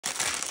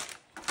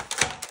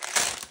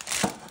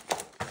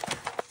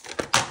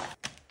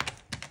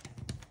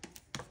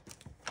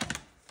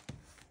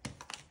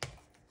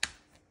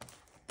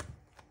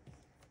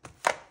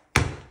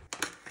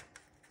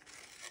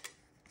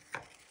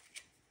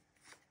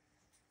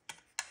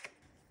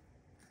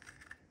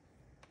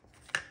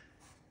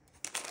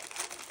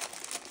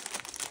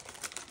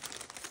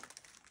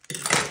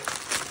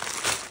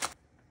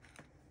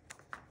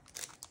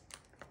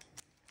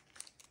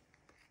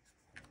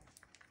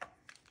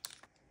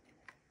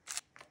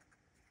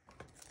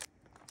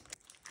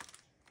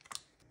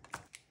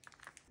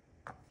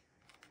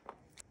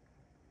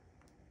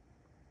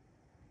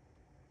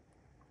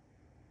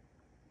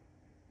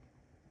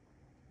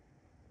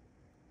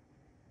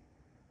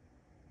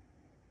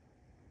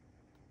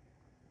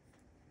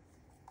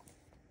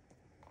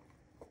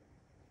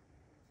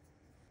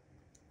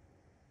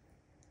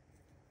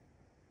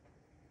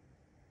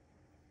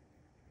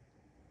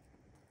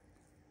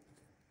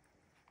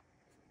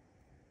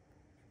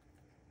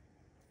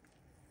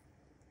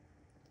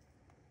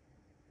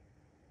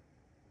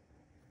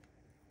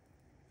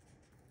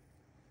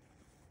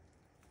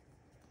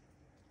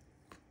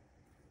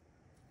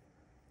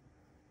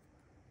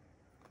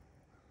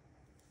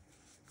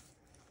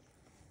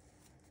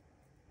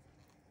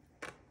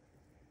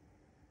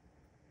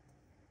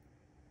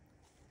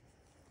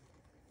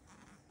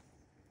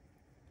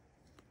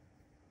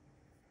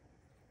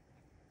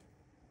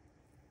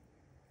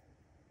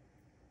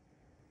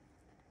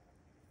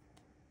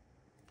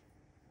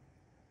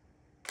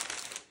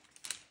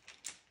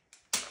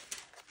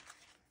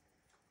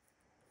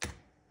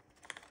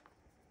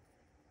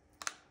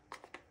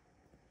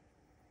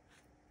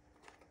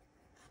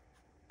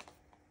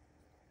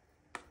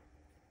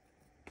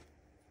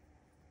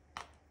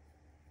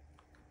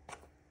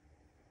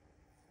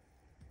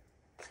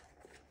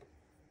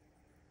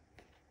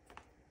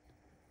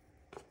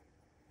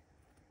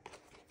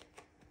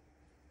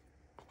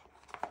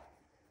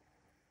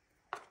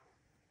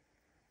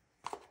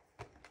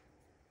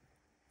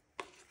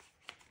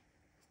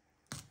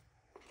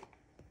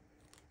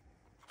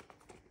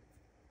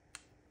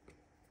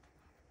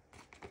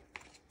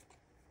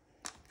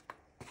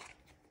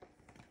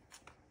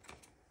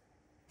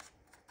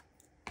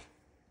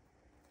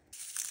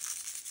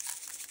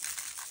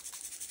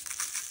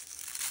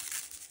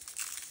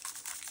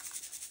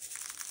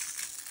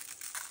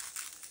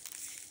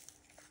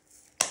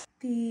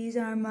These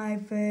are my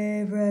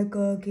favorite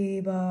cookie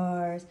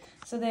bars.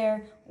 So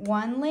they're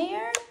 1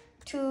 layer,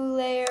 2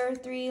 layer,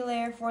 3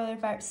 layer, 4 layer,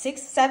 5,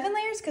 6, 7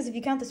 layers, because if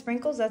you count the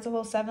sprinkles, that's a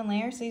whole 7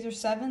 layers. So these are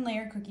 7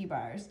 layer cookie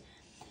bars.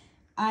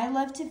 I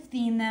love to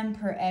theme them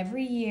per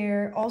every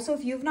year. Also,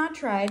 if you've not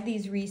tried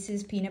these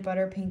Reese's Peanut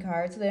Butter Pink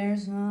Hearts, they're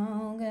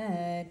so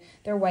good.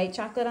 They're white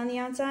chocolate on the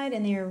outside,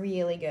 and they're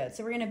really good.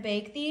 So we're gonna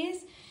bake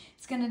these.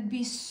 It's gonna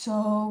be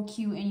so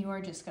cute, and you are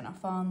just gonna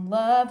fall in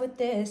love with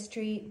this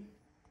treat.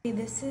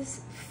 This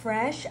is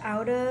fresh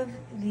out of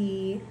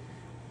the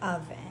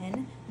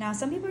oven. Now,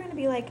 some people are gonna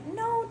be like,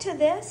 no to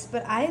this,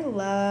 but I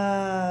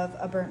love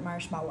a burnt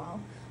marshmallow.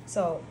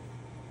 So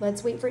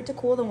let's wait for it to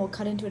cool, then we'll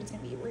cut into it. It's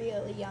gonna be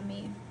really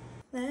yummy.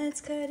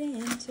 Let's cut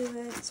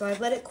into it. So I've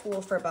let it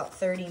cool for about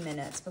 30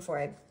 minutes before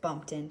I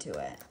bumped into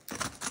it.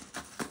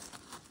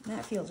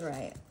 That feels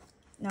right.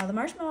 Now the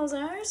marshmallows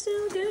are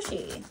still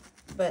gushy,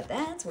 but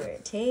that's where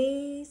it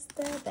tastes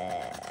the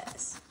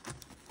best.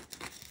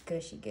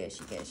 Gushy,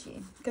 gushy,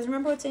 gushy. Because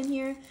remember what's in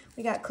here?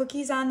 We got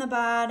cookies on the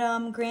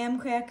bottom, graham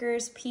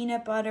crackers,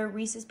 peanut butter,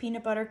 Reese's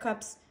peanut butter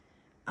cups,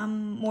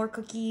 more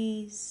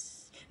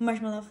cookies,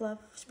 marshmallow fluff,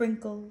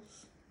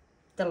 sprinkles,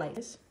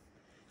 delights.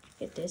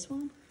 Get this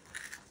one.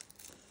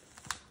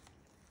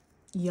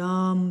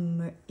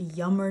 Yum,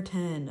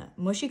 yummerton.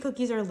 Mushy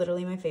cookies are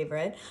literally my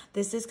favorite.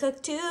 This is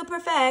cooked to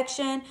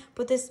perfection.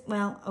 But this,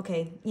 well,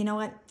 okay, you know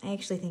what? I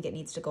actually think it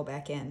needs to go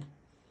back in.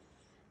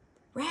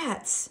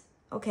 Rats.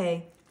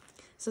 Okay,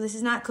 so this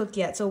is not cooked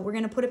yet. So we're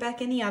gonna put it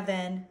back in the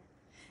oven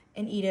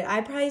and eat it.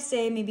 I'd probably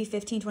say maybe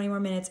 15, 20 more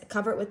minutes.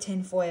 Cover it with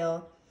tin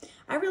foil.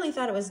 I really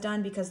thought it was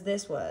done because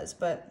this was,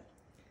 but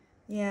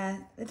yeah,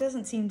 it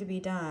doesn't seem to be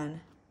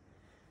done.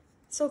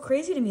 It's so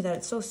crazy to me that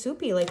it's so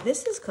soupy. Like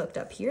this is cooked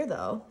up here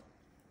though.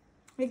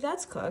 Like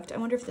that's cooked. I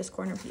wonder if this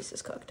corner piece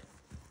is cooked.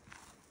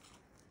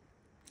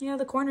 Yeah,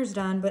 the corner's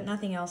done, but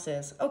nothing else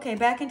is. Okay,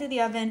 back into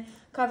the oven.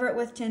 Cover it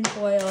with tin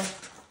foil.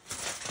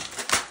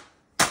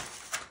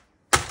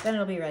 Then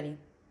it'll be ready.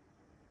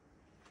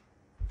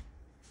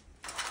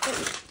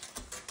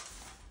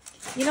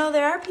 You know,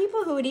 there are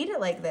people who would eat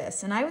it like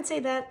this, and I would say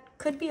that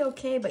could be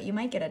okay, but you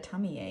might get a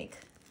tummy ache.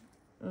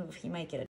 Oof, you might get a